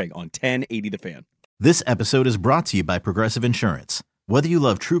 Dirt and Sprague on 1080 The Fan. This episode is brought to you by Progressive Insurance. Whether you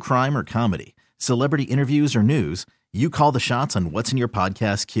love true crime or comedy, celebrity interviews or news, you call the shots on what's in your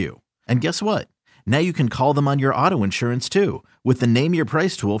podcast queue. And guess what? Now you can call them on your auto insurance too with the Name Your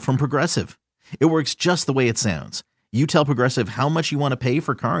Price tool from Progressive. It works just the way it sounds. You tell Progressive how much you want to pay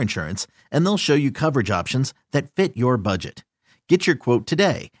for car insurance, and they'll show you coverage options that fit your budget. Get your quote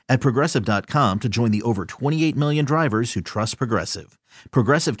today at Progressive.com to join the over 28 million drivers who trust Progressive.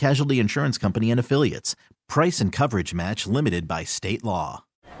 Progressive Casualty Insurance Company and Affiliates. Price and coverage match limited by state law.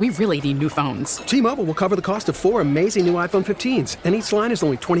 We really need new phones. T-Mobile will cover the cost of 4 amazing new iPhone 15s, and each line is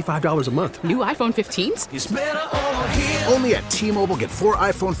only $25 a month. New iPhone 15s? It's better over here. Only at T-Mobile, get 4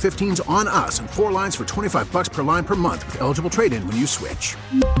 iPhone 15s on us and 4 lines for $25 per line per month with eligible trade-in when you switch.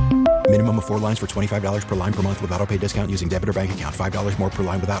 Minimum of 4 lines for $25 per line per month with autopay discount using debit or bank account. $5 more per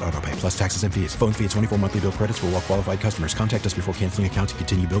line without autopay, plus taxes and fees. Phone fee at 24 monthly bill credits for well-qualified customers. Contact us before canceling account to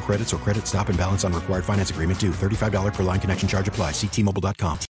continue bill credits or credit stop and balance on required finance agreement due. $35 per line connection charge applies. See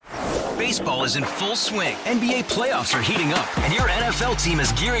T-Mobile.com. Baseball is in full swing. NBA playoffs are heating up, and your NFL team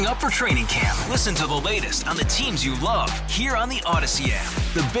is gearing up for training camp. Listen to the latest on the teams you love here on the Odyssey app.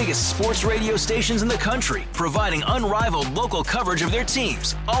 The biggest sports radio stations in the country, providing unrivaled local coverage of their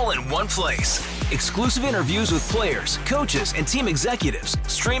teams, all in one place. Exclusive interviews with players, coaches, and team executives,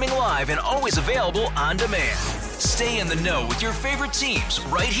 streaming live and always available on demand. Stay in the know with your favorite teams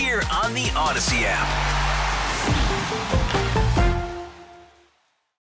right here on the Odyssey app.